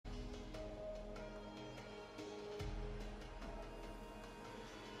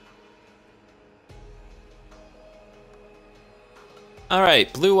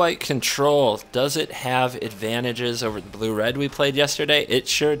Alright, blue-white control. Does it have advantages over the blue-red we played yesterday? It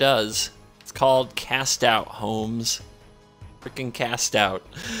sure does. It's called Cast Out, Holmes. Freaking Cast Out.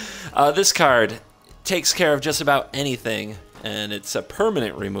 This card takes care of just about anything, and it's a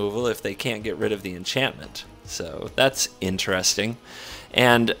permanent removal if they can't get rid of the enchantment. So that's interesting.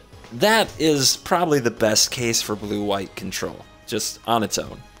 And that is probably the best case for blue-white control, just on its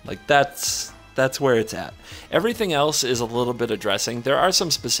own. Like, that's where it's at. Everything else is a little bit addressing. There are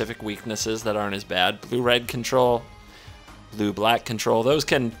some specific weaknesses that aren't as bad. Blue-red control, blue-black control, those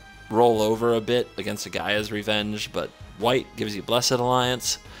can roll over a bit against a Gaia's Revenge, but white gives you Blessed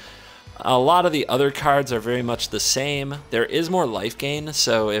Alliance. A lot of the other cards are very much the same. There is more life gain,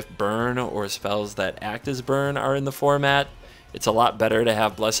 so if burn or spells that act as burn are in the format, it's a lot better to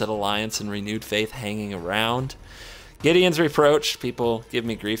have Blessed Alliance and Renewed Faith hanging around. Gideon's Reproach, people give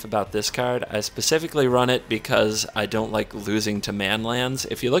me grief about this card. I specifically run it because I don't like losing to manlands.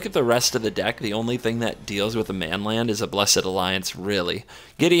 If you look at the rest of the deck, the only thing that deals with a manland is a Blessed Alliance, really.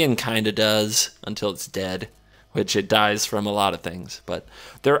 Gideon kinda does, until it's dead, which it dies from a lot of things. But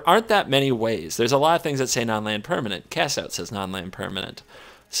there aren't that many ways. There's a lot of things that say non-land permanent. Cast Out says non-land permanent.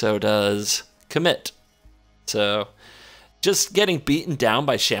 So does Commit. So just getting beaten down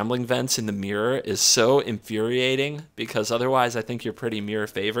by Shambling Vents in the mirror is so infuriating, because otherwise I think you're pretty mirror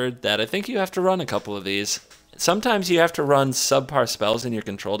favored, that I think you have to run a couple of these. Sometimes you have to run subpar spells in your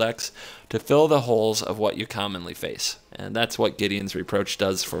control decks to fill the holes of what you commonly face. And that's what Gideon's Reproach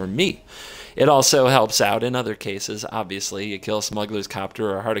does for me. It also helps out in other cases. Obviously, you kill Smuggler's Copter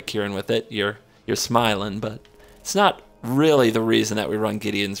or Heart of Kirin with it, you're smiling, but it's not really the reason that we run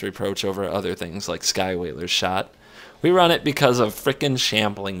Gideon's Reproach over other things like Sky Whaler's Shot. We run it because of frickin'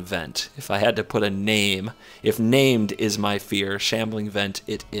 Shambling Vent. If I had to put a name, if named is my fear, Shambling Vent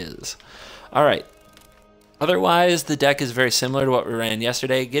it is. Alright. Otherwise, the deck is very similar to what we ran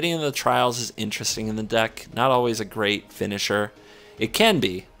yesterday. Gideon of the Trials is interesting in the deck. Not always a great finisher. It can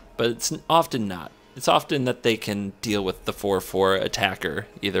be, but it's often not. It's often that they can deal with the 4/4 attacker,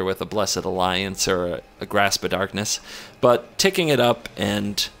 either with a Blessed Alliance or a Grasp of Darkness. But ticking it up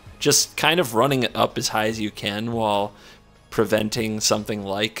and just kind of running it up as high as you can while preventing something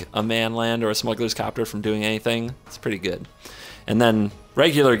like a manland or a Smuggler's Copter from doing anything, it's pretty good. And then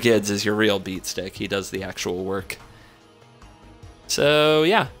regular Gids is your real beat stick. He does the actual work. So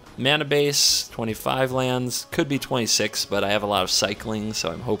yeah, mana base, 25 lands, could be 26, but I have a lot of cycling,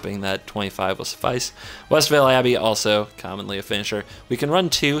 so I'm hoping that 25 will suffice. Westvale Abbey, also commonly a finisher. We can run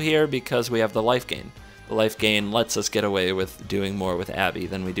 2 here because we have the life gain. The life gain lets us get away with doing more with Abbey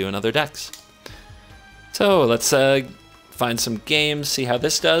than we do in other decks. So let's find some games, see how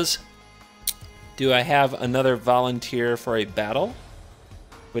this does. Do I have another volunteer for a battle?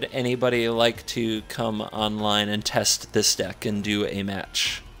 Would anybody like to come online and test this deck and do a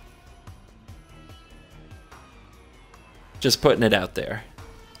match? Just putting it out there.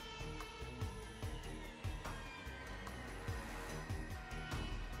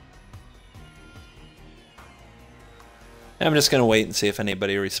 I'm just going to wait and see if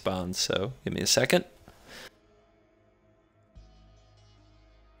anybody responds, so give me a second.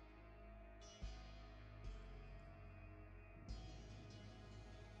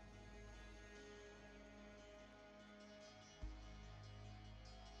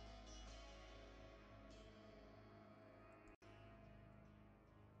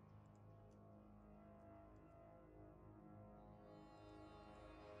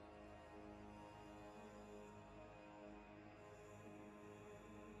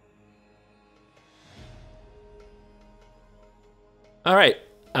 All right,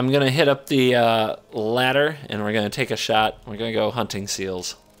 I'm going to hit up the ladder, and we're going to take a shot. We're going to go hunting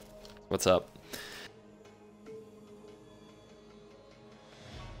seals. What's up?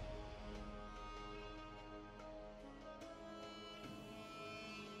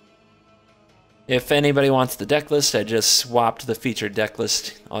 If anybody wants the deck list, I just swapped the featured deck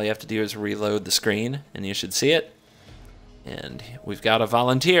list. All you have to do is reload the screen, and you should see it. And we've got a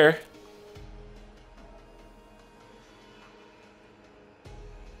volunteer.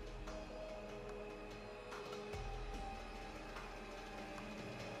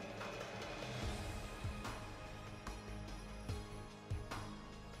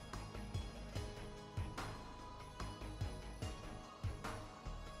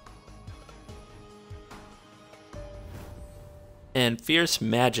 And Fierce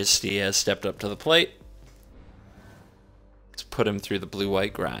Majesty has stepped up to the plate. Let's put him through the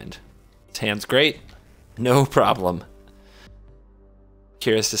blue-white grind. His hand's great. No problem.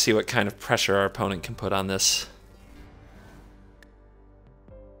 Curious to see what kind of pressure our opponent can put on this.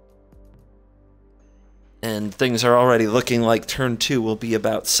 And things are already looking like turn 2 will be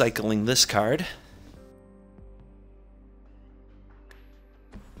about cycling this card.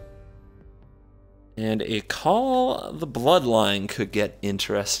 And a Call the Bloodline could get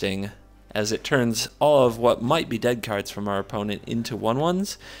interesting, as it turns all of what might be dead cards from our opponent into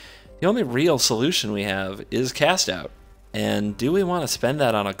 1/1s. The only real solution we have is Cast Out. And do we want to spend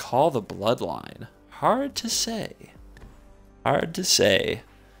that on a Call the Bloodline? Hard to say. Hard to say.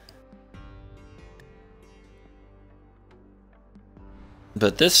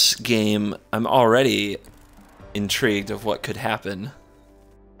 But this game, I'm already intrigued of what could happen.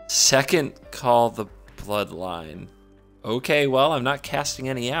 Second Call the Bloodline. Okay, well, I'm not casting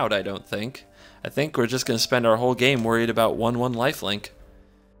any out, I don't think. I think we're just going to spend our whole game worried about 1/1 lifelink.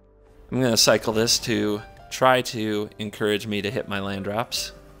 I'm going to cycle this to try to encourage me to hit my land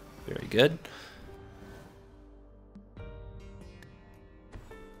drops. Very good.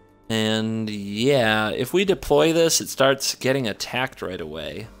 And yeah, if we deploy this, it starts getting attacked right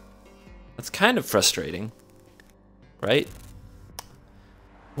away. That's kind of frustrating, right?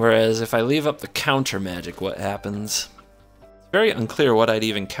 Whereas if I leave up the counter magic, what happens? It's very unclear what I'd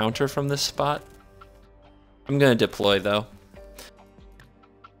even counter from this spot. I'm going to deploy though.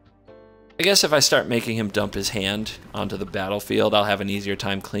 I guess if I start making him dump his hand onto the battlefield, I'll have an easier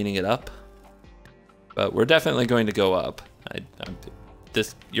time cleaning it up. But we're definitely going to go up.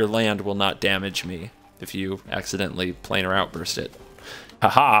 Your land will not damage me if you accidentally planar outburst it.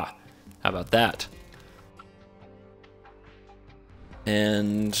 Haha! How about that?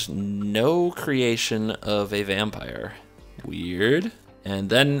 And no creation of a vampire. Weird. And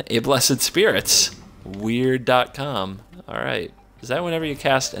then a Blessed Spirits. Weird.com. Alright. Is that whenever you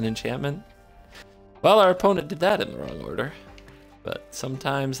cast an enchantment? Well, our opponent did that in the wrong order. But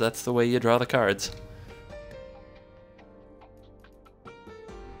sometimes that's the way you draw the cards.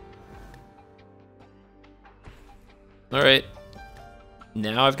 Alright.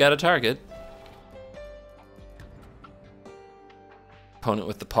 Now I've got a target. Opponent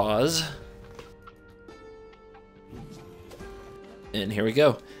with the pause. And here we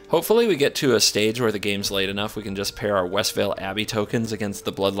go. Hopefully we get to a stage where the game's late enough we can just pair our Westvale Abbey tokens against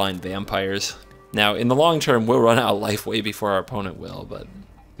the Bloodline Vampires. Now, in the long term, we'll run out of life way before our opponent will, but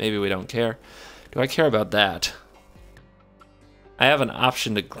maybe we don't care. Do I care about that? I have an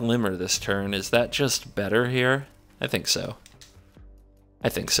option to Glimmer this turn. Is that just better here? I think so. I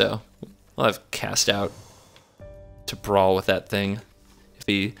think so. I'll have Cast Out to brawl with that thing if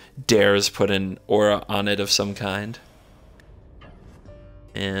he dares put an aura on it of some kind.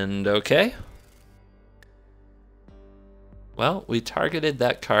 And okay. Well, we targeted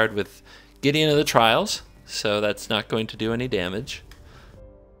that card with Gideon of the Trials, so that's not going to do any damage.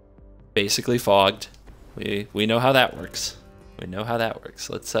 Basically fogged. We know how that works. We know how that works.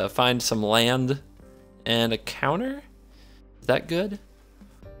 Let's find some land and a counter. Is that good?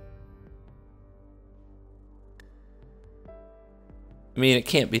 I mean, it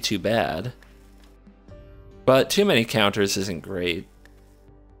can't be too bad. But too many counters isn't great.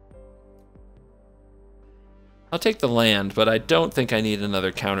 I'll take the land, but I don't think I need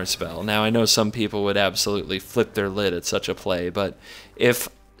another counterspell. Now, I know some people would absolutely flip their lid at such a play, but if,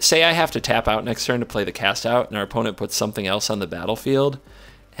 say I have to tap out next turn to play the Cast Out, and our opponent puts something else on the battlefield,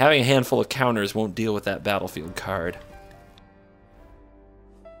 having a handful of counters won't deal with that battlefield card.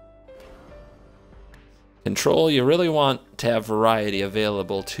 Control, you really want to have variety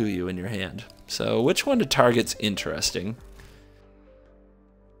available to you in your hand. So which one to target's interesting.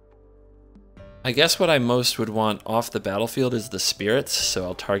 I guess what I most would want off the battlefield is the spirits, so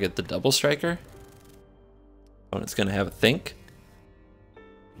I'll target the double striker. Opponent's going to have a think.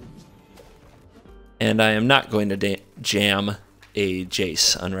 And I am not going to jam a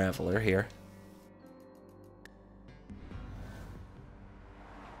Jace Unraveler here.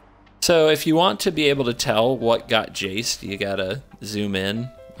 So if you want to be able to tell what got Jaced, you gotta zoom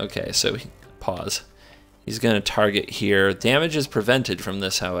in. Okay, so pause. He's going to target here. Damage is prevented from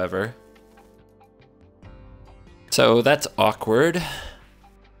this, however. So that's awkward.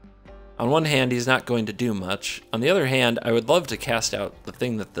 On one hand, he's not going to do much. On the other hand, I would love to cast out the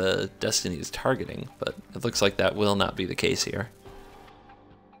thing that the Destiny is targeting, but it looks like that will not be the case here.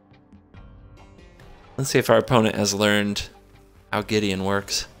 Let's see if our opponent has learned how Gideon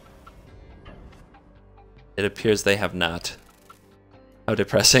works. It appears they have not. How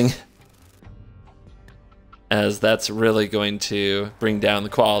depressing. As that's really going to bring down the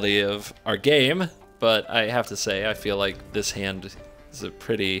quality of our game. But I have to say, I feel like this hand is a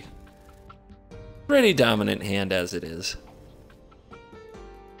pretty dominant hand as it is.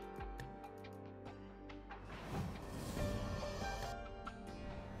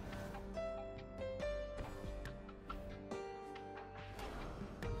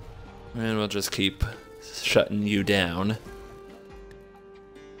 And we'll just keep shutting you down.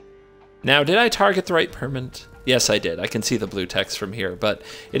 Now, did I target the right permanent? Yes, I did. I can see the blue text from here, but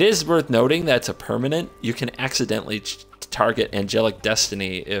it is worth noting that it's a permanent. You can accidentally target Angelic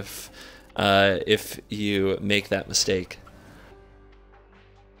Destiny if you make that mistake.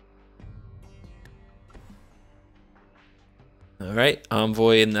 All right,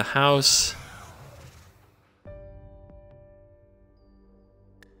 Envoy in the house.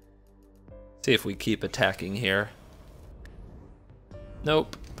 See if we keep attacking here.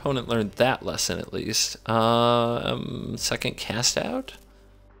 Nope. Opponent learned that lesson at least. Second cast out?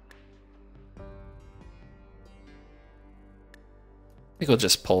 I think we'll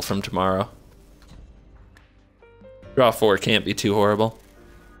just pull from tomorrow. Draw 4 can't be too horrible.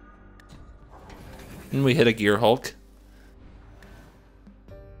 And we hit a Gear Hulk.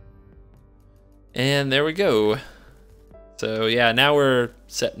 And there we go. So yeah, now we're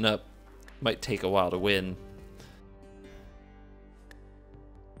setting up. Might take a while to win.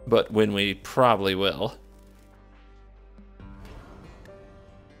 But when we probably will.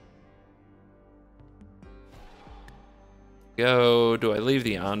 Go, do I leave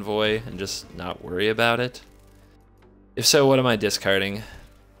the Envoy and just not worry about it? If so, what am I discarding?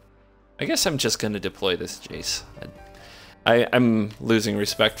 I guess I'm just going to deploy this Jace. I'm losing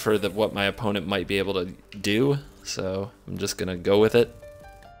respect for what my opponent might be able to do, so I'm just going to go with it.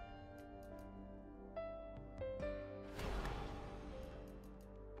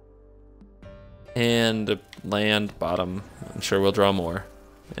 And a land, bottom. I'm sure we'll draw more.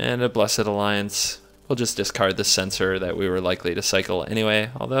 And a Blessed Alliance. We'll just discard the censor that we were likely to cycle anyway,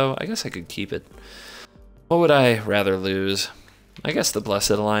 although I guess I could keep it. What would I rather lose? I guess the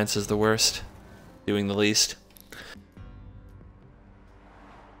Blessed Alliance is the worst. Doing the least.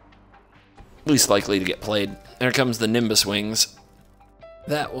 Least likely to get played. There comes the Nimbus Wings.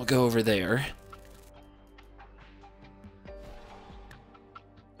 That will go over there.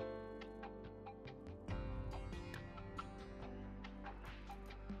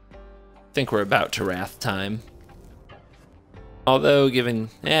 I think we're about to Wrath time. Although, given,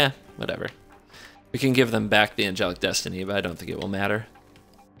 whatever. We can give them back the Angelic Destiny, but I don't think it will matter.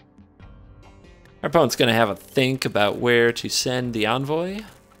 Our opponent's going to have a think about where to send the Envoy.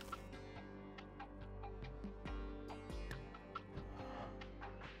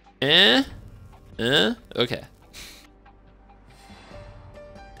 Okay.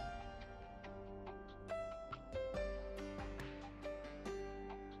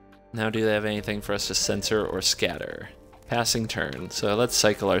 Now do they have anything for us to censor or scatter? Passing turn. So let's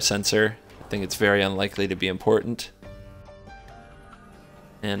cycle our censor. I think it's very unlikely to be important.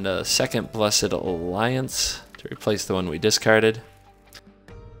 And a second Blessed Alliance to replace the one we discarded.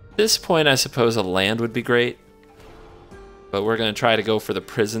 At this point, I suppose a land would be great. But we're going to try to go for the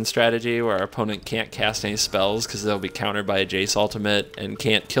prison strategy where our opponent can't cast any spells because they'll be countered by a Jace ultimate and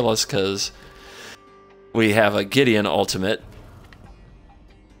can't kill us because we have a Gideon ultimate.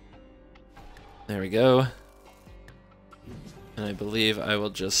 There we go. And I believe I will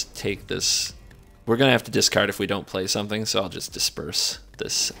just take this. We're going to have to discard if we don't play something, so I'll just disperse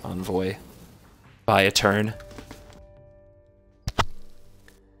this Envoy by a turn.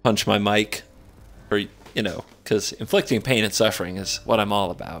 Punch my mic. Or, you know, because inflicting pain and suffering is what I'm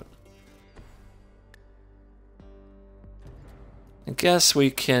all about. I guess we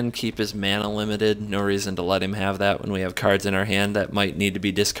can keep his mana limited. No reason to let him have that when we have cards in our hand that might need to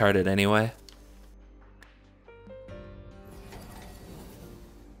be discarded anyway.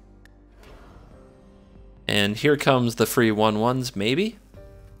 And here comes the free 1/1s, maybe?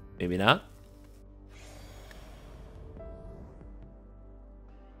 Maybe not.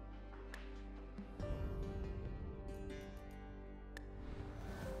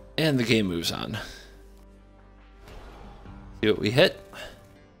 And the game moves on. See what we hit.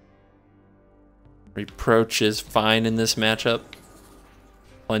 Reproach is fine in this matchup.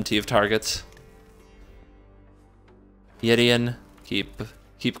 Plenty of targets. Gideon, keep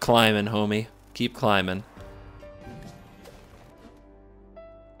climbing, homie. Keep climbing.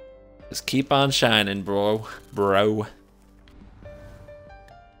 Just keep on shining, bro.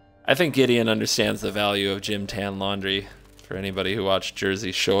 I think Gideon understands the value of gym tan laundry. For anybody who watched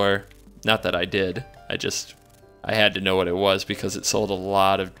Jersey Shore. Not that I did. I had to know what it was because it sold a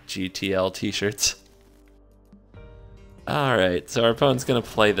lot of GTL t-shirts. Alright, so our opponent's going to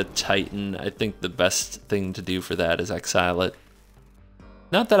play the Titan. I think the best thing to do for that is exile it.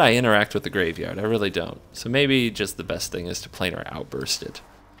 Not that I interact with the graveyard, I really don't. So maybe just the best thing is to planar outburst it.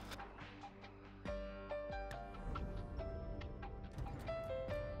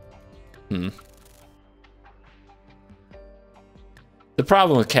 The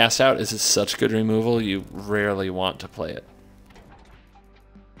problem with cast out is it's such good removal, you rarely want to play it.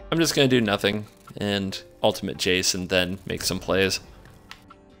 I'm just going to do nothing and ultimate Jace and then make some plays.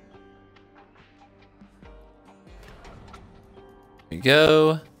 There we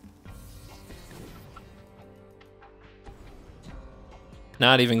go.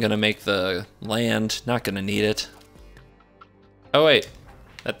 Not even going to make the land, not going to need it. Oh wait,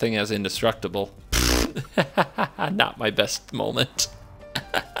 that thing has indestructible. Not my best moment.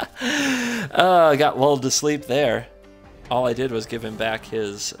 I got lulled to sleep there. All I did was give him back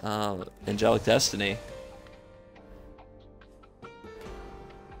his angelic destiny.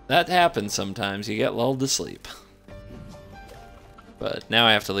 That happens sometimes, you get lulled to sleep. But now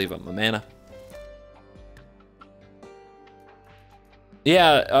I have to leave up my mana.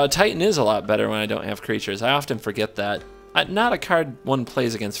 Yeah, Titan is a lot better when I don't have creatures. I often forget that. Not a card one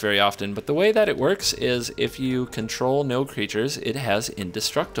plays against very often, but the way that it works is if you control no creatures, it has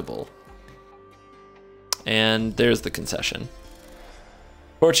indestructible. And there's the concession.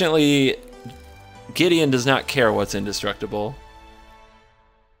 Fortunately, Gideon does not care what's indestructible.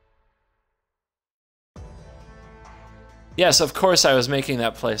 Yes, of course I was making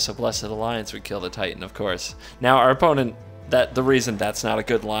that play so Blessed Alliance would kill the Titan, of course. Now our opponent, the reason that's not a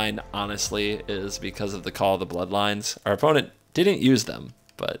good line, honestly, is because of the Call of the Bloodlines. Our opponent didn't use them,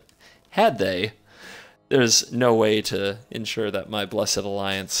 but had they, there's no way to ensure that my Blessed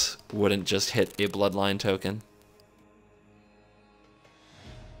Alliance wouldn't just hit a Bloodline token.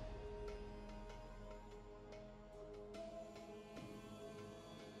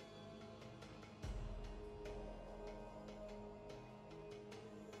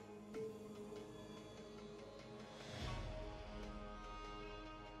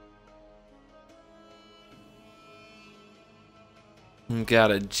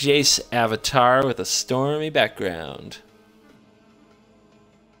 Got a Jace avatar with a stormy background.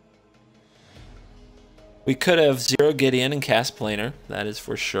 We could have 0 Gideon and cast planar, that is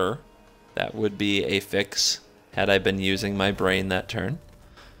for sure. That would be a fix had I been using my brain that turn.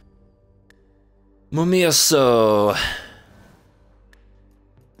 Mumioso.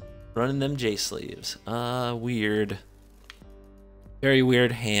 Running them Jace sleeves. Weird. Very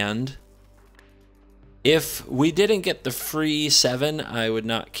weird hand. If we didn't get the free 7, I would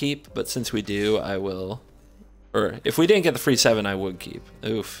not keep, but since we do, I will. Or if we didn't get the free 7, I would keep.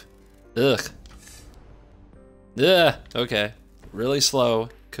 Oof. Ugh. Ugh. Okay. Really slow.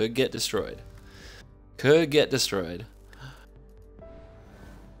 Could get destroyed. Could get destroyed.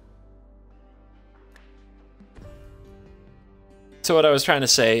 So what I was trying to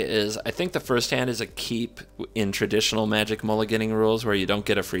say is, I think the first hand is a keep in traditional Magic mulliganing rules where you don't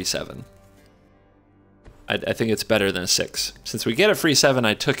get a free 7. I think it's better than a 6. Since we get a free 7,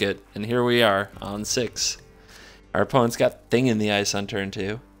 I took it, and here we are on 6. Our opponent's got Thing in the Ice on turn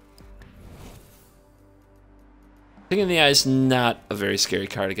 2. Thing in the Ice, not a very scary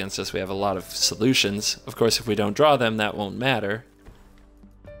card against us. We have a lot of solutions. Of course, if we don't draw them, that won't matter.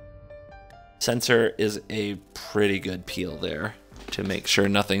 Censor is a pretty good peel there to make sure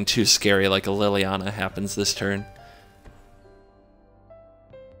nothing too scary like a Liliana happens this turn.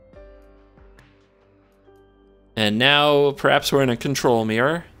 And now, perhaps we're in a control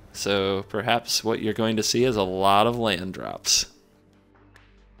mirror, so perhaps what you're going to see is a lot of land drops.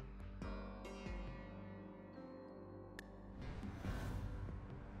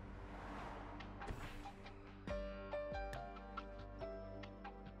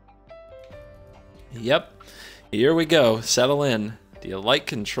 Yep, here we go, settle in. Do you like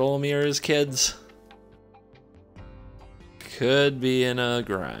control mirrors, kids? Could be in a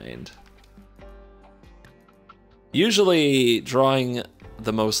grind. Usually, drawing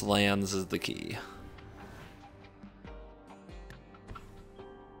the most lands is the key.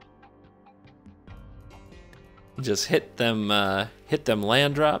 Just hit them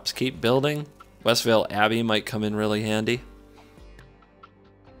land drops, keep building. Westvale Abbey might come in really handy.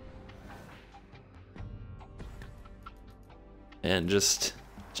 And just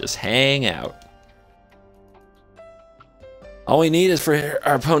hang out. All we need is for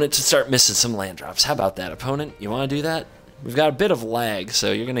our opponent to start missing some land drops. How about that, opponent? You want to do that? We've got a bit of lag,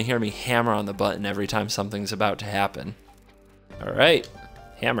 so you're going to hear me hammer on the button every time something's about to happen. All right,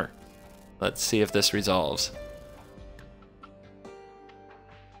 hammer. Let's see if this resolves.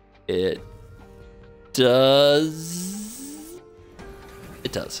 It does.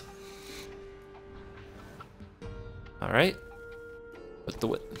 It does. All right.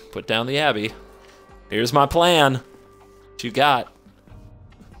 Put down the Abbey. Here's my plan. What you got?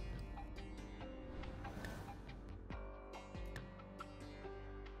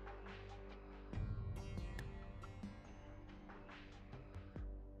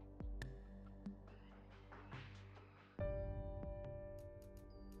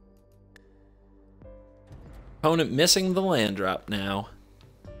 Opponent missing the land drop now.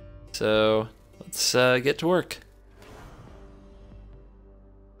 So let's get to work.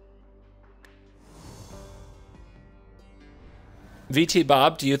 VT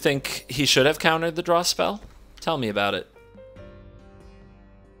Bob, do you think he should have countered the draw spell? Tell me about it.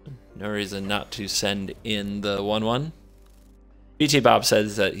 No reason not to send in the 1/1. VT Bob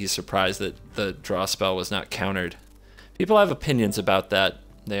says that he's surprised that the draw spell was not countered. People have opinions about that.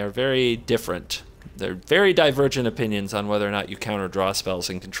 They are very different. They're very divergent opinions on whether or not you counter draw spells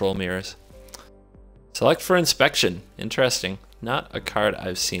in control mirrors. Select for inspection. Interesting. Not a card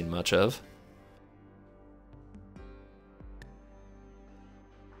I've seen much of.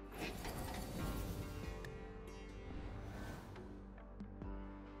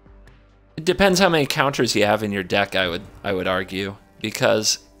 It depends how many counters you have in your deck, I would argue,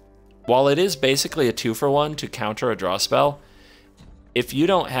 because while it is basically a 2-for-1 to counter a draw spell, if you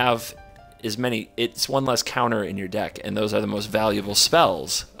don't have as many, it's one less counter in your deck, and those are the most valuable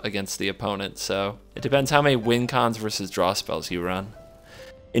spells against the opponent. So it depends how many win cons versus draw spells you run.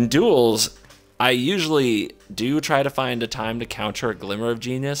 In duels, I usually do try to find a time to counter a Glimmer of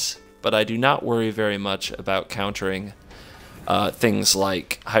Genius, but I do not worry very much about countering things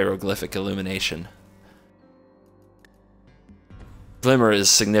like hieroglyphic illumination. Glimmer is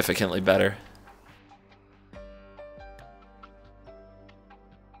significantly better.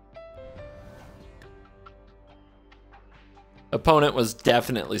 Opponent was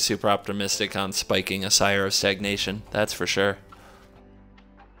definitely super optimistic on spiking a Sire of Stagnation, that's for sure.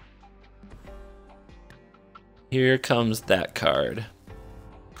 Here comes that card.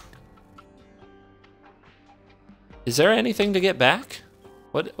 Is there anything to get back?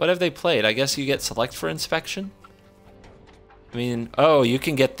 What have they played? I guess you get select for inspection? I mean, oh, you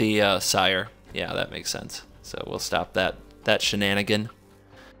can get the Sire. Yeah, that makes sense. So we'll stop that shenanigan.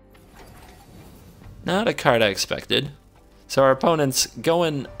 Not a card I expected. So our opponent's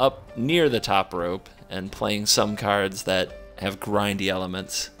going up near the top rope and playing some cards that have grindy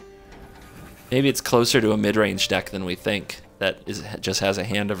elements. Maybe it's closer to a mid-range deck than we think, that just has a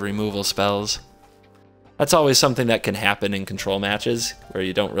hand of removal spells. That's always something that can happen in control matches, where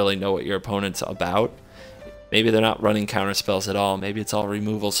you don't really know what your opponent's about. Maybe they're not running counter spells at all, maybe it's all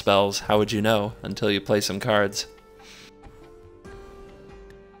removal spells. How would you know until you play some cards?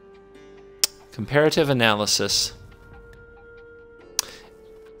 Comparative analysis.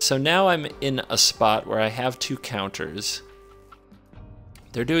 So now I'm in a spot where I have 2 counters.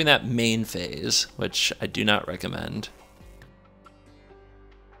 They're doing that main phase, which I do not recommend.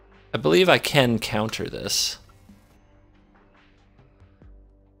 I believe I can counter this.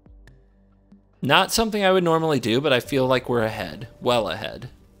 Not something I would normally do, but I feel like we're ahead, well ahead.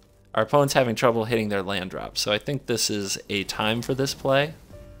 Our opponent's having trouble hitting their land drop, so I think this is a time for this play.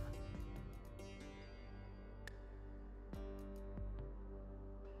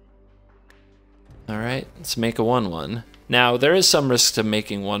 Alright, let's make a 1/1. Now, there is some risk to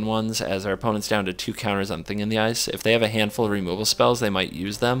making 1/1s, as our opponent's down to 2 counters on Thing in the Ice. If they have a handful of removal spells, they might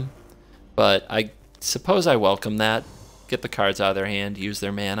use them. But I suppose I welcome that. Get the cards out of their hand, use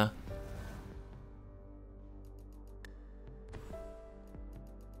their mana.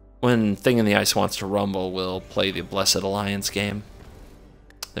 When Thing in the Ice wants to rumble, we'll play the Blessed Alliance game.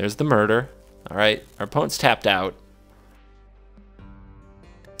 There's the murder. Alright, our opponent's tapped out.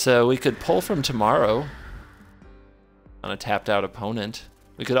 So we could pull from Tomorrow on a tapped out opponent.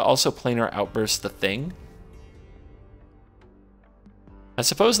 We could also planar outburst the Thing. I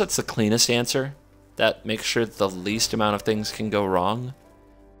suppose that's the cleanest answer. That makes sure that the least amount of things can go wrong.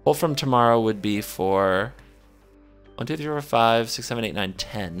 Pull from Tomorrow would be for 1, 2, 3, 4, 5, 6, 7, 8, 9,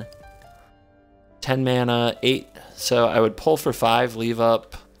 10. 10 mana, 8. So I would pull for 5, leave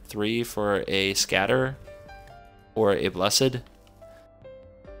up 3 for a scatter or a blessed.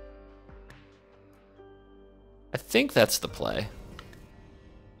 I think that's the play.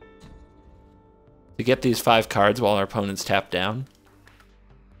 To get these 5 cards while our opponent's tapped down.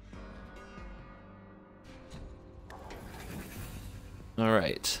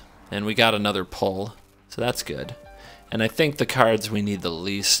 Alright, and we got another pull, so that's good. And I think the cards we need the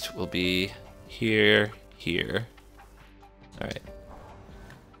least will be here, here. Alright.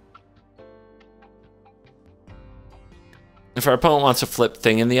 If our opponent wants to flip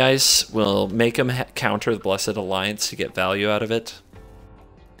Thing in the Ice, we'll make him counter the Blessed Alliance to get value out of it.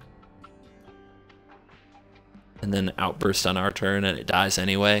 And then outburst on our turn and it dies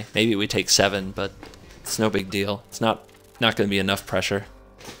anyway. Maybe we take 7, but it's no big deal. It's not going to be enough pressure.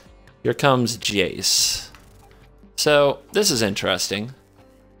 Here comes Jace. So this is interesting.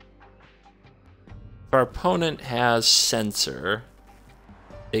 If our opponent has Censor,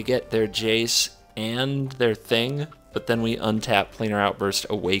 they get their Jace and their thing, but then we untap planar outburst,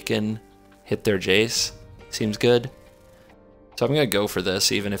 awaken, hit their jace. Seems good. So I'm gonna go for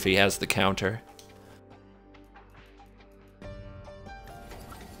this, even if he has the counter.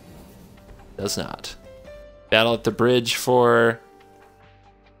 Does not. Battle at the bridge for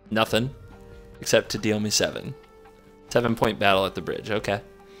nothing, except to deal me 7. 7-point battle at the bridge, okay.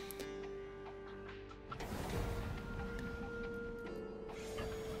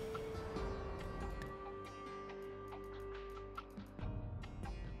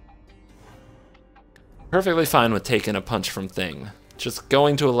 Perfectly fine with taking a punch from thing. Just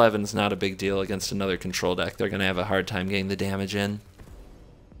going to 11 is not a big deal against another control deck. They're going to have a hard time getting the damage in.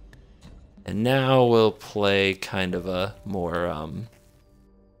 And now we'll play kind of a more,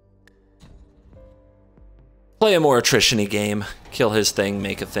 play a more attrition-y game. Kill his thing,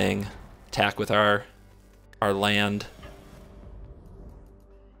 make a thing. Attack with our land.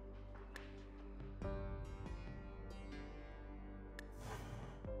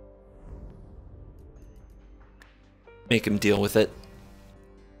 Make him deal with it.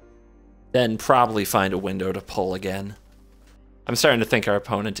 Then probably find a window to pull again. I'm starting to think our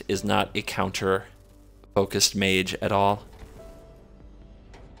opponent is not a counter-focused mage at all.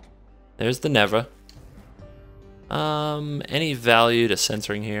 There's the Neva. Any value to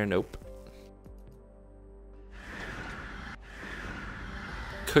censoring here? Nope.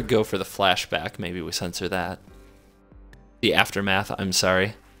 Could go for the flashback. Maybe we censor that. The aftermath, I'm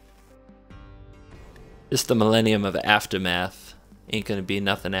sorry. Just the millennium of aftermath. Ain't gonna be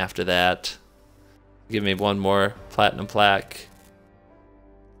nothing after that. Give me one more platinum plaque.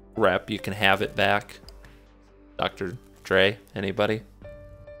 Rep, you can have it back. Dr. Dre, anybody?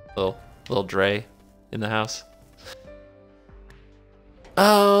 Little Dre in the house.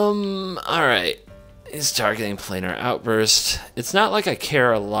 Alright. He's targeting planar outburst. It's not like I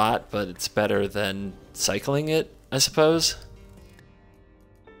care a lot, but it's better than cycling it, I suppose.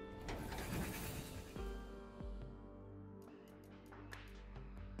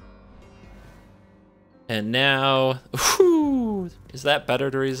 And now, whew, is that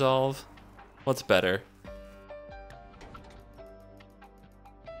better to resolve? What's better?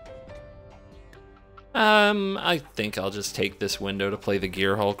 I think I'll just take this window to play the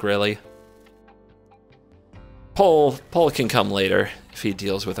Gear Hulk, really. Pull can come later if he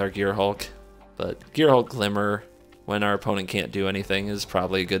deals with our Gear Hulk, but Gear Hulk Glimmer, when our opponent can't do anything, is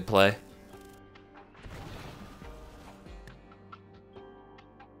probably a good play.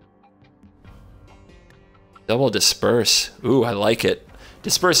 Double disperse. Ooh, I like it.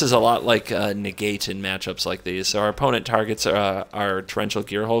 Disperse is a lot like negate in matchups like these. So our opponent targets our torrential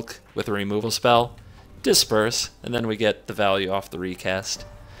Gear Hulk with a removal spell. Disperse, and then we get the value off the recast.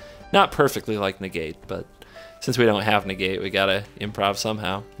 Not perfectly like negate, but since we don't have negate, we gotta improv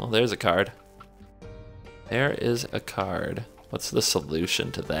somehow. Well, there's a card. There is a card. What's the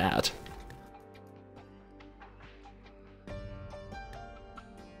solution to that?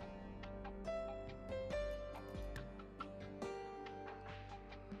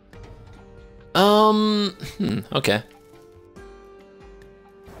 Okay.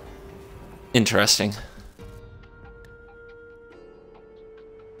 Interesting.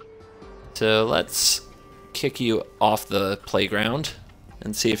 So let's kick you off the playground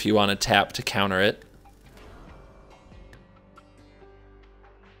and see if you want to tap to counter it.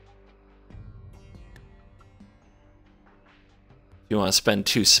 You want to spend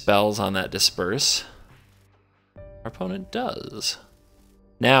 2 spells on that disperse. Our opponent does.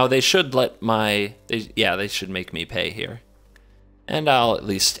 Now they should let they should make me pay here. And I'll at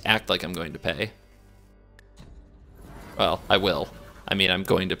least act like I'm going to pay. Well, I will. I mean, I'm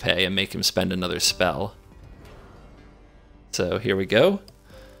going to pay and make him spend another spell. So here we go.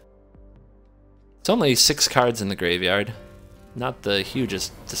 It's only 6 cards in the graveyard. Not the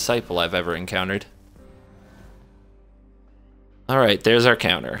hugest disciple I've ever encountered. Alright, there's our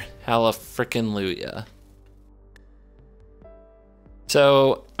counter. Hallelujah.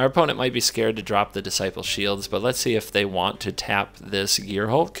 So our opponent might be scared to drop the Disciple Shields, but let's see if they want to tap this Gear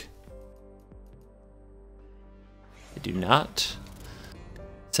Hulk. They do not.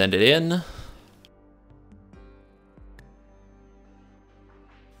 Send it in.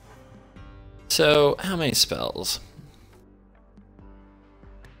 So how many spells?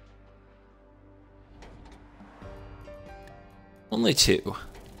 Only 2.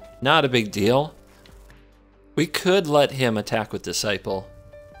 Not a big deal. We could let him attack with Disciple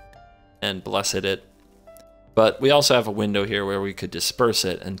and blessed it, but we also have a window here where we could disperse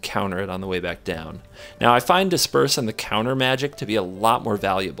it and counter it on the way back down. Now I find disperse and the counter magic to be a lot more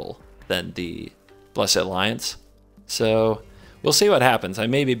valuable than the Blessed Alliance, so We'll see what happens. I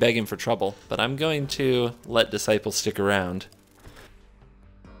may be begging for trouble, but I'm going to let Disciple stick around.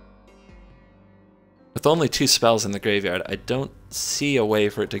 With only 2 spells in the graveyard, I don't see a way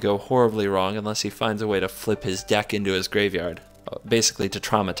for it to go horribly wrong unless he finds a way to flip his deck into his graveyard. Basically to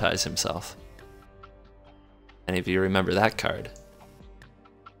traumatize himself. Any of you remember that card?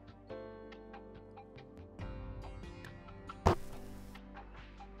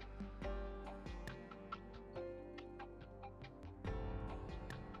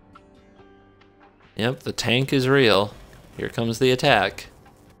 Yep, the tank is real. Here comes the attack.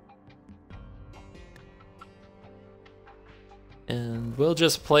 And we'll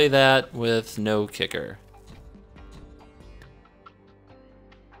just play that with no kicker.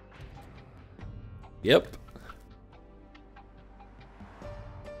 Yep.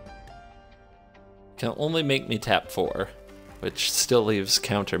 Can only make me tap 4, which still leaves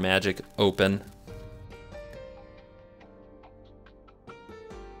counter magic open.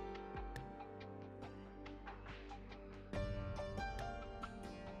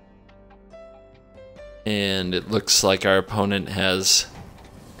 And it looks like our opponent has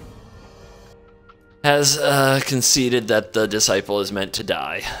conceded that the Disciple is meant to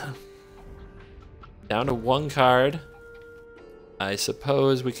die. Down to 1 card. I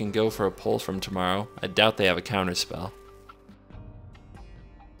suppose we can go for a pull from tomorrow. I doubt they have a counter spell.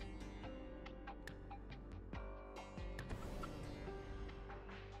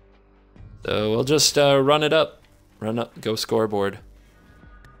 So we'll just run it up. Run up, go scoreboard.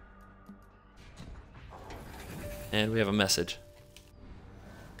 And we have a message.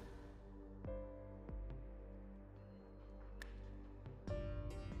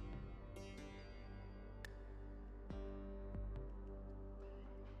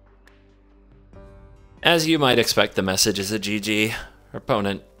 As you might expect, the message is a GG. Our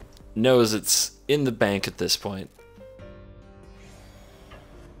opponent knows it's in the bank at this point.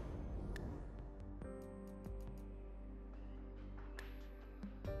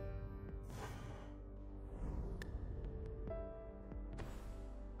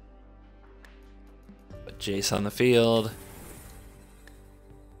 Put Jace on the field.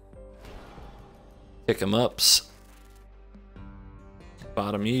 Pick 'em ups.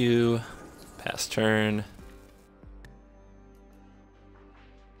 Bottom U. Pass turn.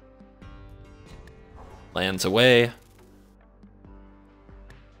 Lands away.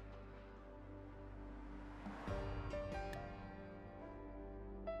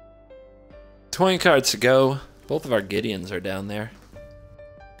 $20 cards to go. Both of our Gideons are down there.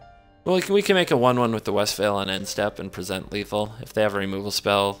 Well, we can make a 1/1 with the Westvale on end step and present lethal. If they have a removal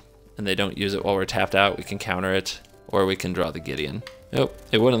spell and they don't use it while we're tapped out, we can counter it, or we can draw the Gideon. Nope,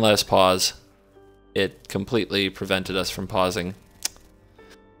 it wouldn't let us pause. It completely prevented us from pausing.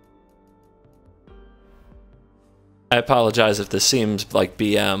 I apologize if this seems like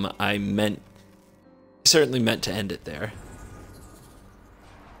BM. I certainly meant to end it there.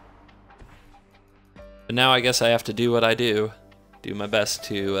 But now I guess I have to do what I do. Do my best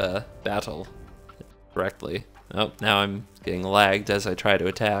to battle correctly. Oh, now I'm getting lagged as I try to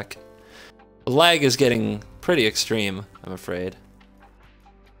attack. The lag is getting pretty extreme, I'm afraid.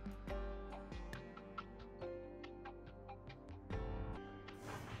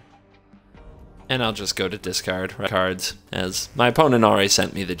 And I'll just go to discard cards, as my opponent already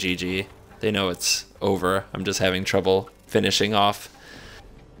sent me the GG. They know it's over. I'm just having trouble finishing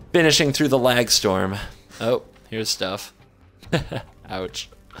through the lag storm. Oh, here's stuff. Ouch.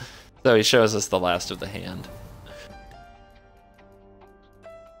 So he shows us the last of the hand.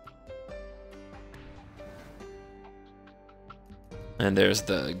 And there's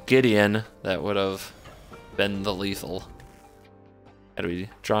the Gideon that would have been the lethal had we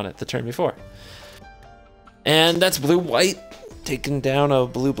drawn it the turn before. And that's blue-white, taking down a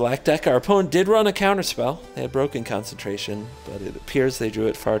blue-black deck. Our opponent did run a counterspell. They had broken concentration, but it appears they drew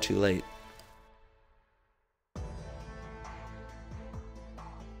it far too late.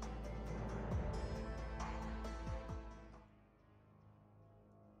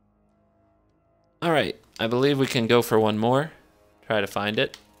 Alright, I believe we can go for one more. Try to find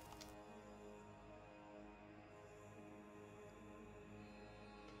it.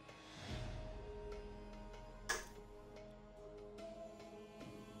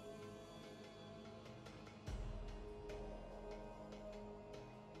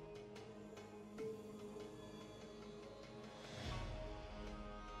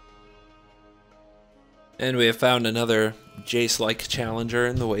 And we have found another Jace-like challenger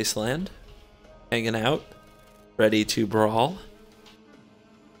in the wasteland. Hanging out, ready to brawl.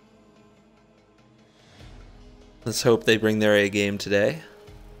 Let's hope they bring their A game today.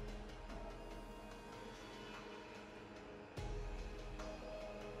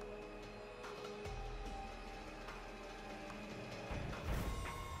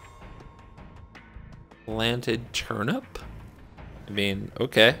 Planted turnip? I mean,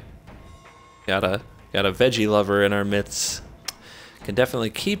 okay. Got a veggie lover in our midst. Can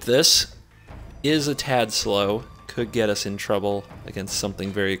definitely keep this. Is a tad slow. Could get us in trouble against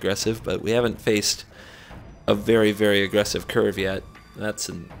something very aggressive, but we haven't faced a very, very aggressive curve yet. That's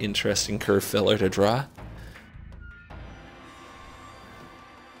an interesting curve filler to draw.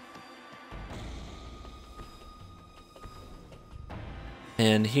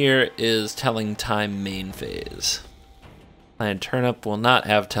 And here is telling time main phase. Planted turnip will not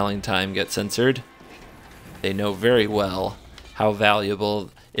have telling time get censored. They know very well how valuable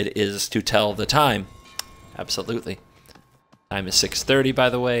it is to tell the time. Absolutely. Time is 6:30, by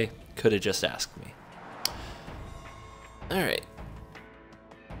the way. Could have just asked me. Alright.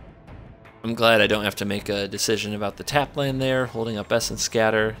 I'm glad I don't have to make a decision about the tap land there, holding up Essence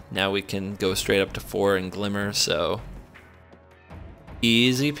Scatter. Now we can go straight up to 4 and Glimmer, so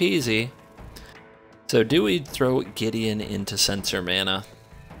easy peasy. So do we throw Gideon into censor mana?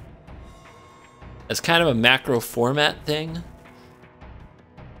 As kind of a macro format thing?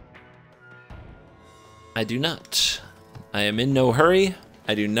 I do not. I am in no hurry.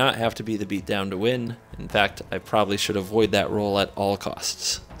 I do not have to be the beatdown to win. In fact, I probably should avoid that role at all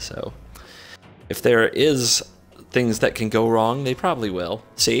costs. So if there is things that can go wrong, they probably will.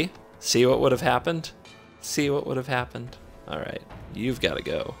 See? See what would have happened? See what would have happened? Alright, you've got to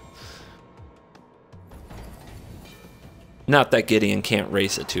go. Not that Gideon can't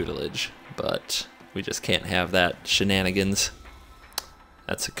race a tutelage, but we just can't have that shenanigans.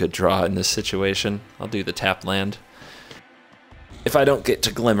 That's a good draw in this situation. I'll do the tap land. If I don't get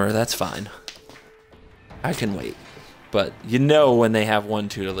to Glimmer, that's fine. I can wait. But you know when they have one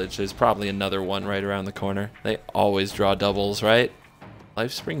tutelage, there's probably another one right around the corner. They always draw doubles, right?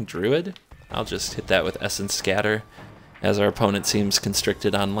 Lifespring Druid? I'll just hit that with Essence Scatter, as our opponent seems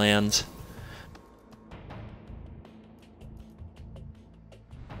constricted on lands.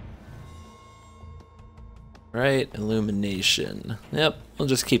 Right, illumination. Yep, we'll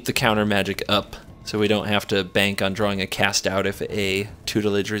just keep the counter magic up so we don't have to bank on drawing a cast out if a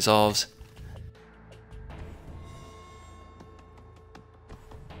tutelage resolves.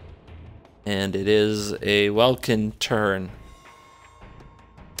 And it is a welcome turn.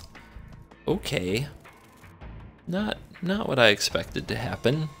 Okay. Not what I expected to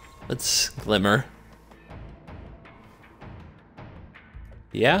happen. Let's Glimmer.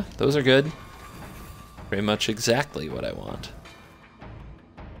 Yeah, those are good. Pretty much exactly what I want.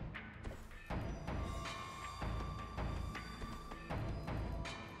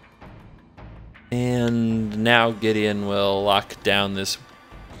 And now Gideon will lock down this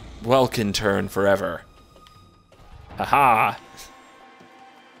welcome turn forever. Haha!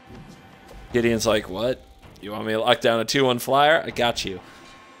 Gideon's like, what? You want me to lock down a 2/1 flyer? I got you.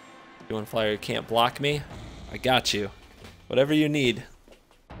 2/1 flyer can't block me? I got you. Whatever you need.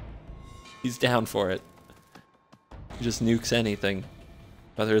 He's down for it. He just nukes anything.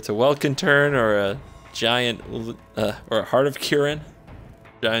 Whether it's a welcome turn or a giant, or a Heart of Kirin.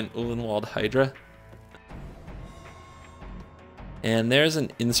 Giant Ulenwald Hydra. And there's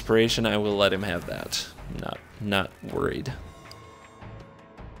an inspiration. I will let him have that. Not worried.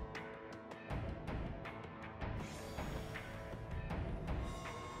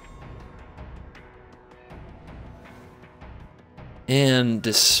 And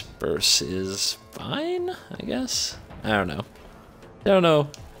disperse is fine, I guess. I don't know.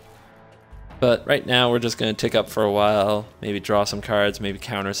 But right now we're just going to tick up for a while, maybe draw some cards, maybe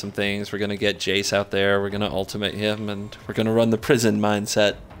counter some things. We're going to get Jace out there, we're going to ultimate him, and we're going to run the prison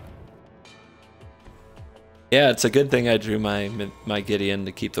mindset. Yeah, it's a good thing I drew my Gideon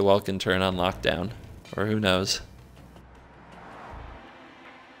to keep the welcome turn on lockdown. Or who knows.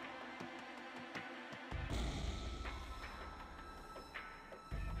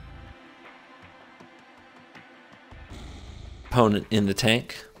 Opponent in the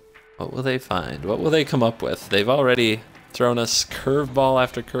tank. What will they find? What will they come up with? They've already thrown us curveball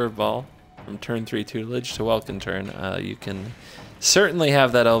after curveball from turn 3 tutelage to welcome turn. You can certainly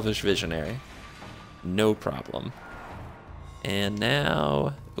have that Elvish Visionary. No problem. And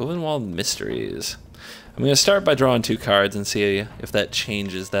now, Ulenwald Mysteries. I'm going to start by drawing 2 cards and see if that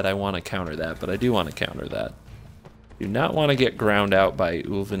changes that I want to counter that, but I do want to counter that. Do not want to get ground out by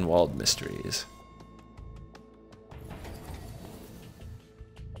Ulenwald Mysteries.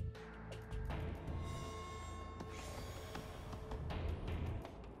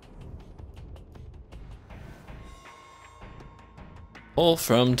 Pull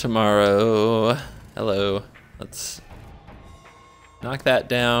from tomorrow. Hello. Let's knock that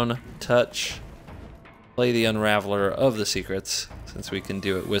down. Touch. Play the Unraveler of the Secrets, since we can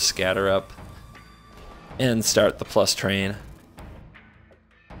do it with Scatter Up. and start the plus train.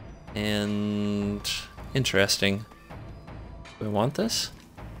 And interesting. Do I want this?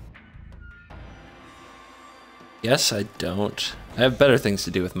 Yes, I don't. I have better things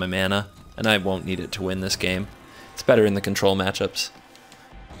to do with my mana, and I won't need it to win this game. It's better in the control matchups.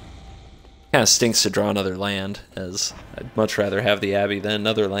 Kind of stinks to draw another land, as I'd much rather have the Abbey than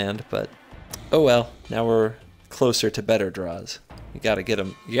another land, but oh well, now we're closer to better draws. You gotta get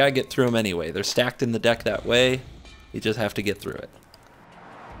them, you gotta get through them anyway. They're stacked in the deck that way, you just have to get through it.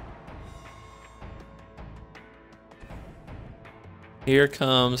 Here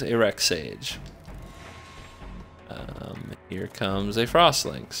comes a Rex Sage. Here comes a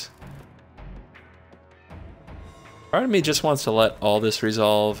Frostlynx. Part of me just wants to let all this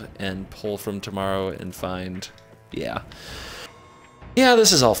resolve and pull from tomorrow and find, yeah,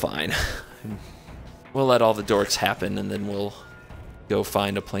 this is all fine. We'll let all the dorks happen and then we'll go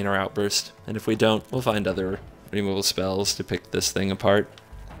find a planar outburst. And if we don't, we'll find other removal spells to pick this thing apart.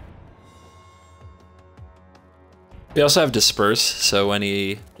 We also have disperse, so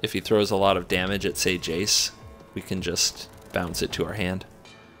if he throws a lot of damage at, say, Jace, we can just bounce it to our hand.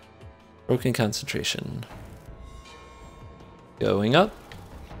 Broken concentration. Going up.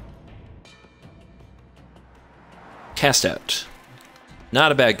 Cast out.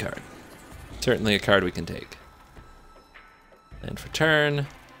 Not a bad card. Certainly a card we can take. And for turn,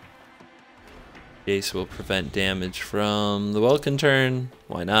 Jace will prevent damage from the Welkin turn.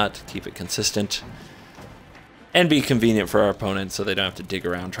 Why not? Keep it consistent. And be convenient for our opponent so they don't have to dig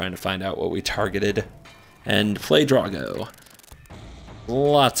around trying to find out what we targeted. And play Drago.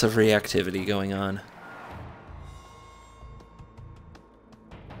 Lots of reactivity going on.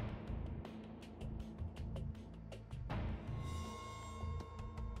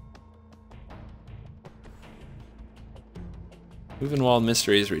 Moving Wall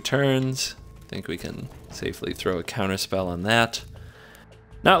Mysteries returns. I think we can safely throw a counterspell on that.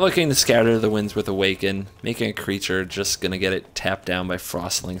 Not looking to scatter the winds with Awaken. Making a creature, just gonna get it tapped down by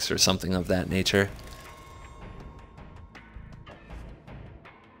Frostlynx or something of that nature.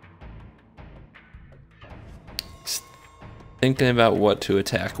 Thinking about what to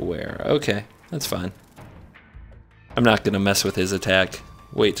attack where. Okay, that's fine. I'm not gonna mess with his attack.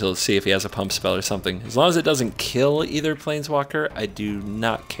 Wait till see if he has a pump spell or something. As long as it doesn't kill either planeswalker, I do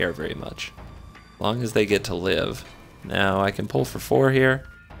not care very much. As long as they get to live. Now I can pull for 4 here.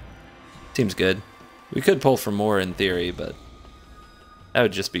 Seems good. We could pull for more in theory, but that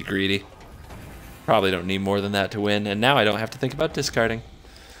would just be greedy. Probably don't need more than that to win, and now I don't have to think about discarding.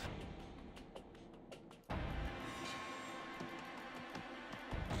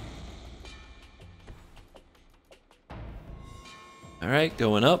 Alright,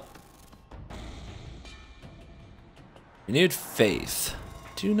 going up. Renewed Faith.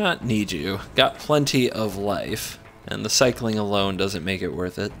 Do not need you. Got plenty of life, and the cycling alone doesn't make it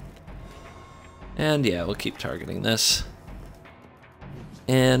worth it. And yeah, we'll keep targeting this.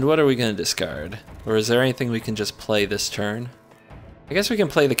 And what are we going to discard? Or is there anything we can just play this turn? I guess we can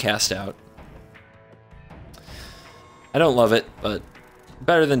play the Cast Out. I don't love it, but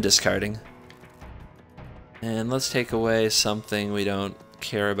better than discarding. And let's take away something we don't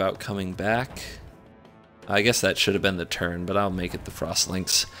care about coming back. I guess that should have been the turn, but I'll make it the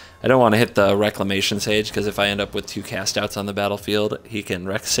Frostlynx. I don't want to hit the Reclamation Sage, because if I end up with 2 cast outs on the battlefield, he can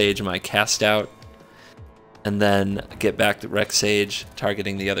Rec Sage my cast out, and then get back to Rec Sage,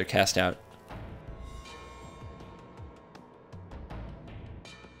 targeting the other cast out.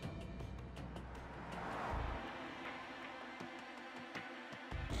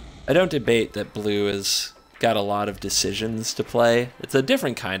 I don't debate that blue is got a lot of decisions to play. It's a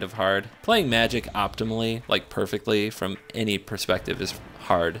different kind of hard. Playing Magic optimally, like perfectly, from any perspective is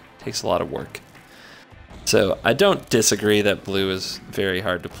hard. It takes a lot of work. So I don't disagree that blue is very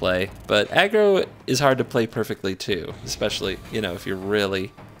hard to play, but aggro is hard to play perfectly too, especially, you know, if you're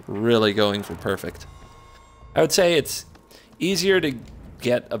really, really going for perfect. I would say it's easier to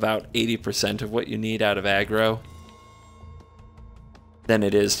get about 80% of what you need out of aggro than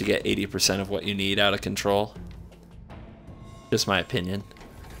it is to get 80% of what you need out of control. Just my opinion.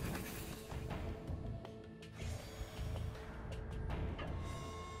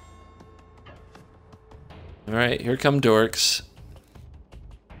 Alright, here come dorks.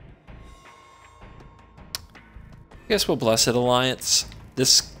 I guess we'll Blessed Alliance.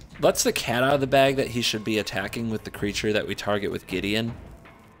 This lets the cat out of the bag that he should be attacking with the creature that we target with Gideon.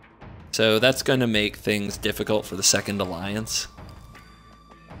 So that's going to make things difficult for the second alliance.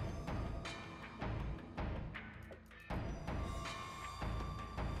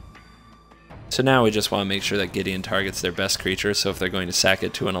 So now we just want to make sure that Gideon targets their best creature, so if they're going to sack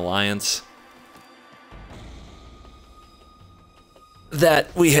it to an alliance,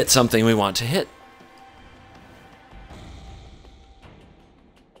 that we hit something we want to hit.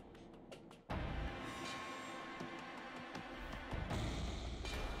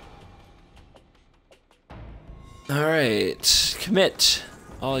 All right, commit,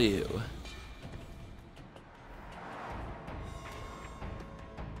 all you.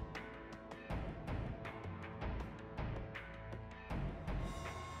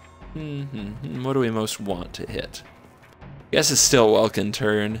 What do we most want to hit? I guess it's still welcome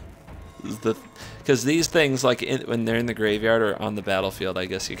turn. Because these things, like when they're in the graveyard or on the battlefield, I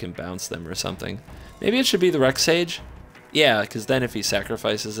guess you can bounce them or something. Maybe it should be the Rex Sage? Yeah, because then if he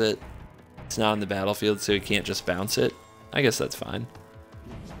sacrifices it, it's not on the battlefield, so he can't just bounce it. I guess that's fine.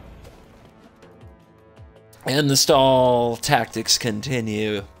 And the stall tactics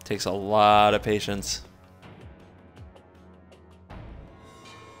continue. Takes a lot of patience.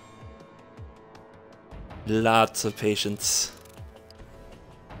 Lots of patience.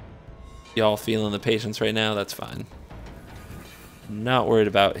 Y'all feeling the patience right now? That's fine. Not worried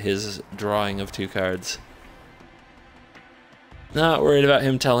about his drawing of 2 cards. Not worried about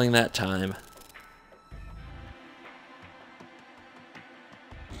him telling that time.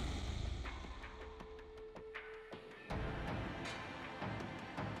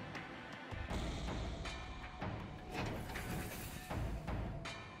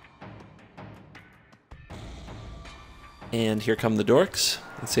 And here come the dorks.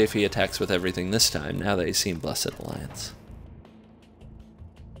 Let's see if he attacks with everything this time, now that he's seen Blessed Alliance.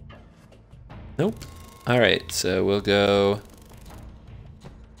 Nope. Alright, so we'll go...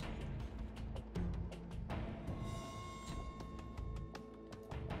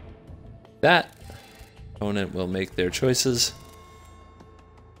 that. Opponent will make their choices.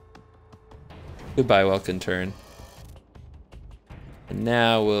 Goodbye, welcome turn. And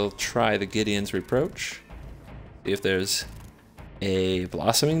now we'll try the Gideon's Reproach. See if there's a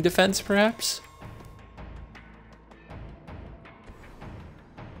Blossoming Defense, perhaps?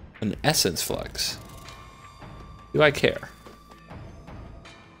 An Essence Flux. Do I care?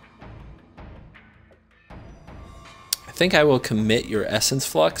 I think I will commit your Essence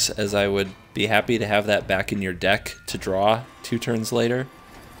Flux, as I would be happy to have that back in your deck to draw 2 turns later.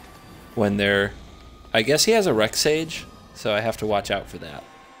 When they're... I guess he has a Rex Sage, so I have to watch out for that.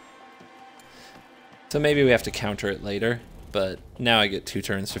 So maybe we have to counter it later, but now I get 2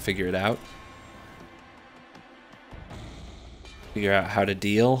 turns to figure it out. Figure out how to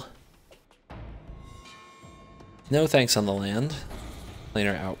deal. No thanks on the land.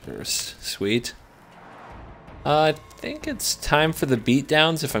 Planar outburst. Sweet. I think it's time for the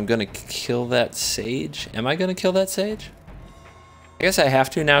beatdowns if I'm going to kill that Sage. Am I going to kill that Sage? I guess I have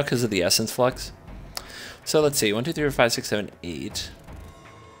to now because of the Essence Flux. So let's see. 1, 2, 3, 4, 5, 6, 7, 8.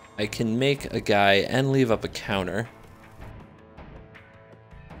 I can make a guy and leave up a counter.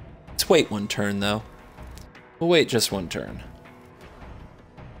 Let's wait 1 turn though. We'll wait just 1 turn.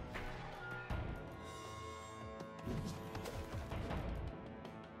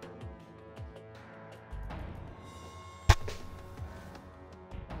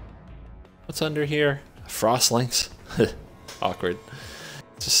 What's under here? Frostlings? Awkward.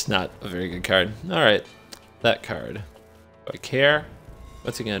 Just not a very good card. Alright, that card. Do I care?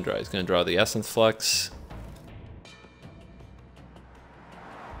 What's he gonna draw? He's gonna draw the Essence Flux.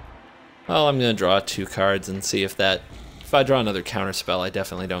 Well, I'm gonna draw 2 cards and see if that... If I draw another counter spell, I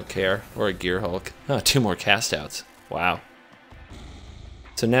definitely don't care. Or a Gear Hulk. Oh, 2 more cast outs. Wow.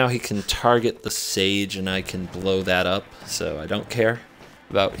 So now he can target the Sage and I can blow that up, so I don't care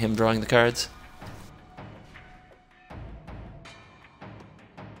about him drawing the cards.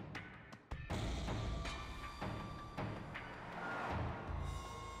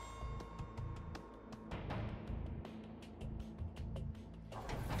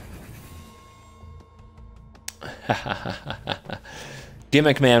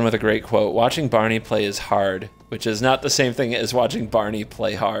 Gimmick Man with a great quote, watching Barney play is hard, which is not the same thing as watching Barney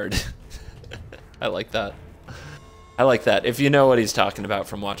play hard. I like that. I like that. If you know what he's talking about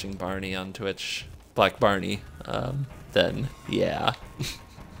from watching Barney on Twitch, Black Barney, then yeah,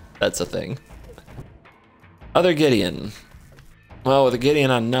 that's a thing. Other Gideon. Well, with a Gideon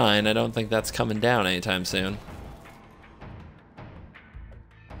on 9, I don't think that's coming down anytime soon.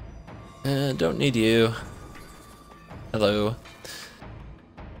 Don't need you. Hello.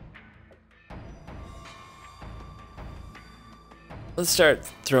 Let's start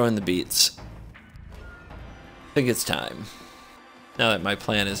throwing the beats. I think it's time. Now that my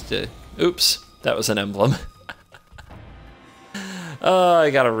plan is to... Oops, that was an emblem. Oh, I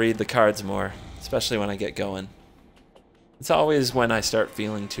gotta read the cards more, especially when I get going. It's always when I start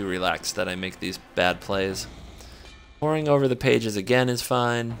feeling too relaxed that I make these bad plays. Pouring over the pages again is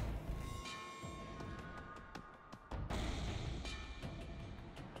fine.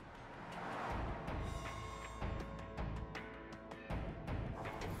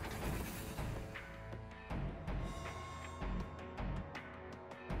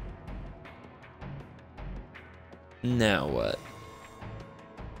 Now what?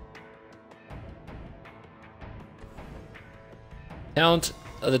 Count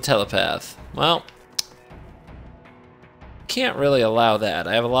of the telepath. Well, can't really allow that.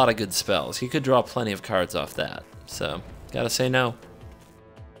 I have a lot of good spells. He could draw plenty of cards off that. So, gotta say no.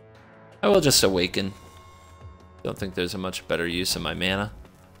 I will just awaken. Don't think there's a much better use of my mana.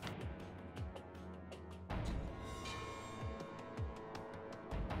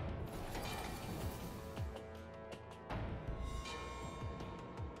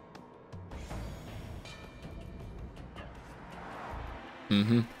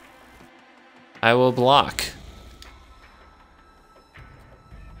 I will block.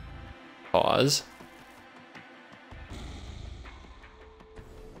 Pause.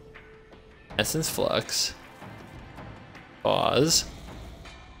 Essence Flux. Pause.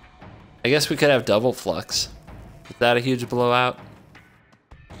 I guess we could have double Flux. Is that a huge blowout?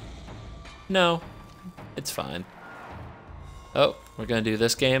 No. It's fine. Oh, we're gonna do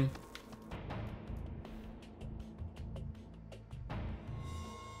this game.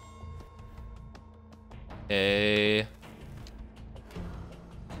 Okay.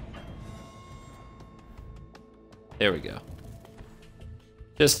 There we go.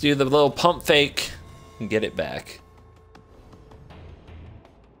 Just do the little pump fake and get it back.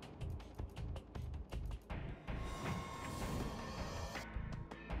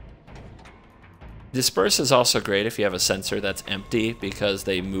 Disperse is also great if you have a censor that's empty because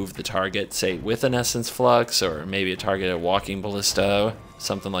they move the target, say, with an Essence Flux or maybe a target at Walking Ballista,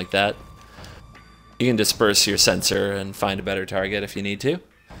 something like that. You can disperse your censor and find a better target if you need to.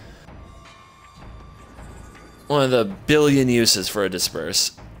 One of the billion uses for a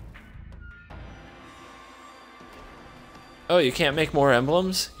disperse. Oh, you can't make more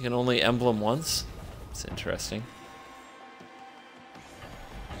emblems? You can only emblem once? It's interesting.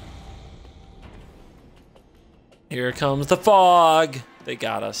 Here comes the fog! They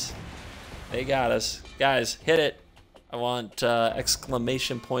got us. They got us. Guys, hit it. I want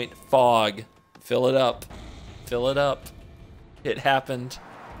exclamation point fog. Fill it up. Fill it up. It happened.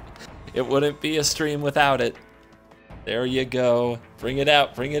 It wouldn't be a stream without it. There you go. Bring it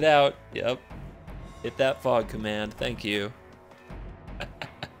out. Bring it out. Yep. Hit that fog command. Thank you.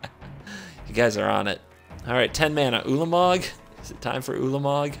 You guys are on it. All right, 10 mana. Ulamog? Is it time for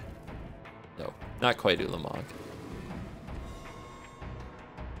Ulamog? No, not quite Ulamog.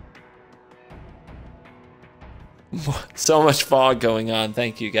 So much fog going on.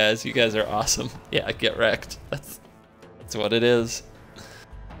 Thank you guys. You guys are awesome. Yeah, get wrecked. That's what it is.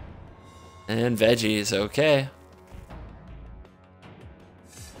 And veggies, okay.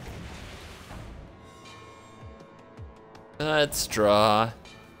 Let's draw.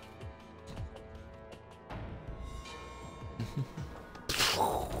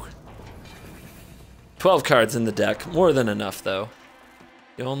 $12 cards in the deck. More than enough, though.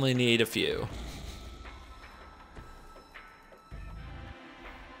 You only need a few.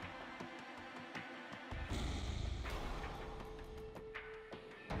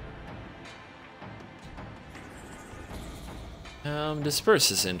 Disperse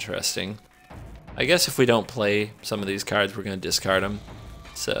is interesting. I guess if we don't play some of these cards, we're going to discard them.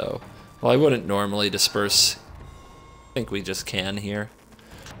 So, well, I wouldn't normally disperse. I think we just can here.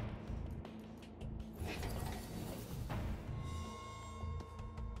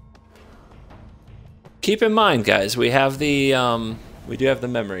 Keep in mind, guys, we have the, we do have the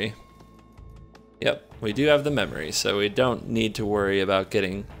memory. Yep, we do have the memory, so we don't need to worry about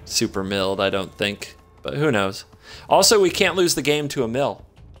getting super milled, I don't think. But who knows? Also, we can't lose the game to a mill,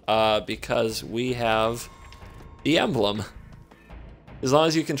 because we have the emblem. As long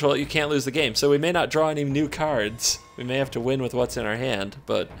as you control it, you can't lose the game. So we may not draw any new cards. We may have to win with what's in our hand,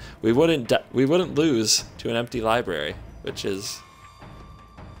 but we wouldn't lose to an empty library, which is,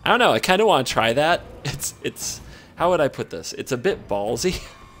 I don't know. I kind of want to try that. It's how would I put this? It's a bit ballsy.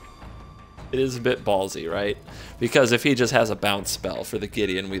 It is a bit ballsy, right? Because if he just has a bounce spell for the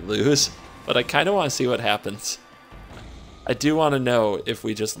Gideon, we lose. But I kind of want to see what happens. I do want to know if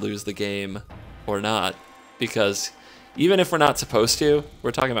we just lose the game or not, because even if we're not supposed to,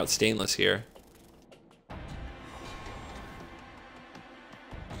 we're talking about stainless here.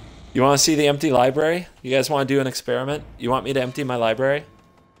 You want to see the empty library? You guys want to do an experiment? You want me to empty my library?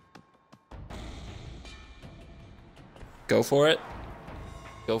 Go for it.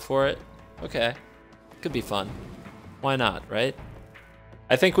 Go for it. Okay. Could be fun. Why not, right?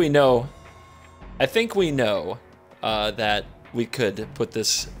 I think we know that we could put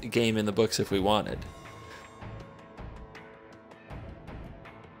this game in the books if we wanted.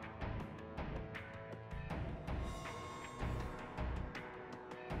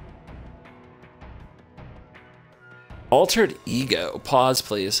 Altered ego. Pause,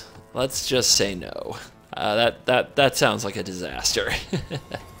 please. Let's just say no. That sounds like a disaster.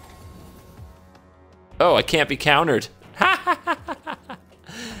 Oh, I can't be countered.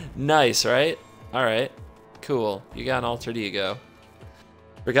 Nice, right? All right, cool. You got an altered ego.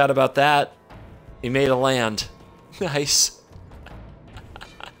 Forgot about that. He made a land. Nice.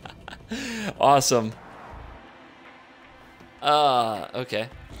 Awesome. Okay.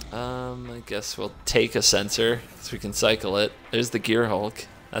 I guess we'll take a censor so we can cycle it. There's the Gear Hulk.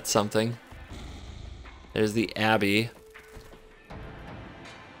 That's something. There's the Abbey.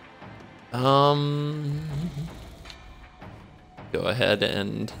 Go ahead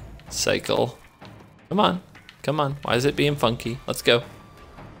and cycle. Come on. Come on. Why is it being funky? Let's go.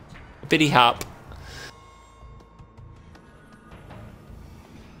 Bitty hop.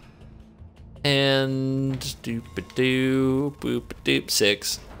 And doop-a-doo, boop-a-doop,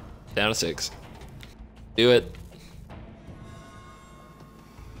 6. Down to 6. Do it.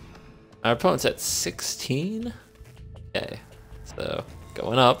 Our opponent's at 16? Okay, so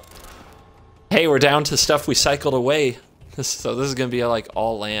going up. Hey, we're down to stuff we cycled away. So this is gonna be like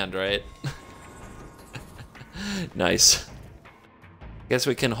all land, right? Nice. Guess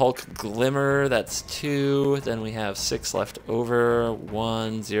we can Hulk Glimmer, that's 2. Then we have 6 left over,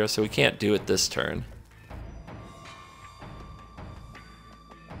 1, 0, so we can't do it this turn.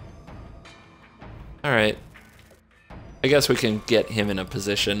 All right. I guess we can get him in a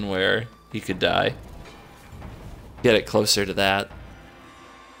position where he could die. Get it closer to that.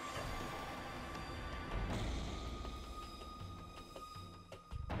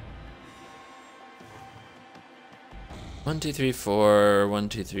 One, two, three, four. 1,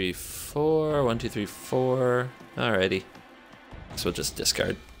 2, 3, 4. 1, 2, 3, 4. Alrighty. So we'll just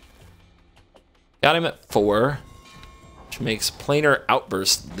discard. Got him at 4, which makes planar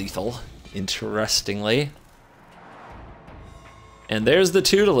outburst lethal, interestingly. And there's the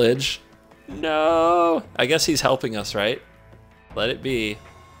tutelage. No! I guess he's helping us, right? Let it be.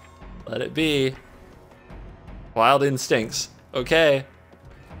 Let it be. Wild instincts. Okay.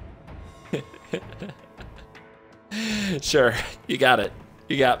 Sure, you got it.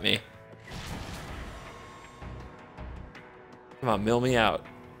 You got me. Come on, mill me out.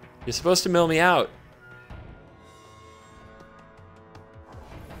 You're supposed to mill me out.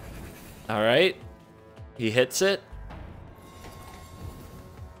 All right. He hits it.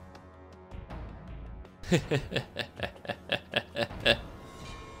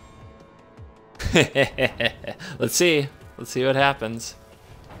 Let's see. Let's see what happens.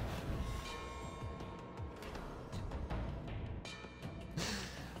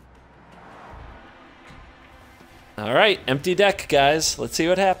 All right, empty deck, guys. Let's see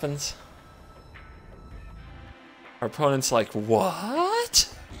what happens. Our opponent's like,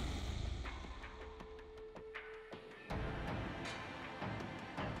 what?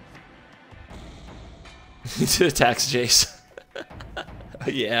 He attacks Jace.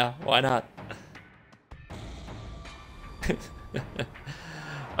 Yeah, why not?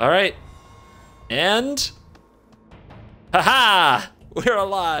 All right, and haha, we're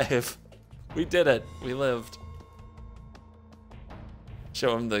alive. We did it. We lived.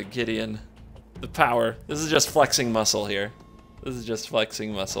 Show him the Gideon, the power. This is just flexing muscle here. This is just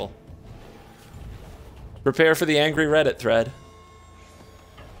flexing muscle. Prepare for the angry Reddit thread.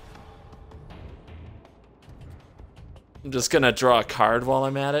 I'm just gonna draw a card while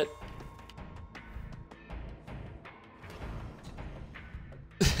I'm at it.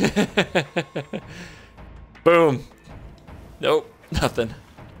 Boom. Nope, nothing.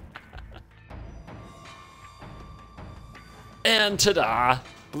 And ta-da!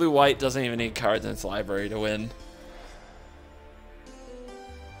 Blue-white doesn't even need cards in its library to win.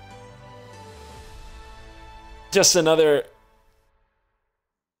 Just another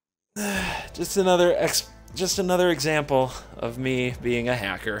example of me being a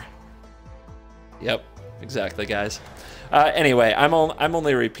hacker. Yep, exactly, guys. Anyway, I'm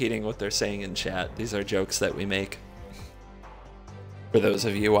only repeating what they're saying in chat. These are jokes that we make. For those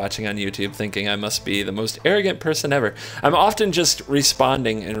of you watching on YouTube thinking I must be the most arrogant person ever, I'm often just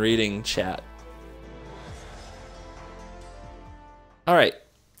responding and reading chat. All right,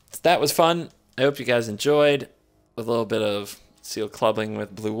 that was fun. I hope you guys enjoyed. A little bit of seal clubbing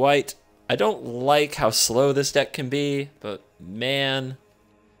with blue-white. I don't like how slow this deck can be, but man,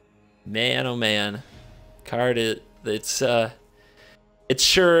 oh man, card It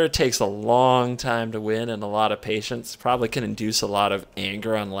sure takes a long time to win and a lot of patience. Probably can induce a lot of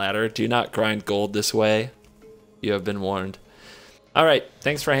anger on ladder. Do not grind gold this way. You have been warned. All right,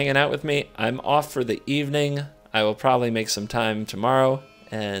 thanks for hanging out with me. I'm off for the evening. I will probably make some time tomorrow,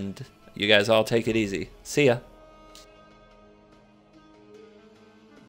 and you guys all take it easy. See ya.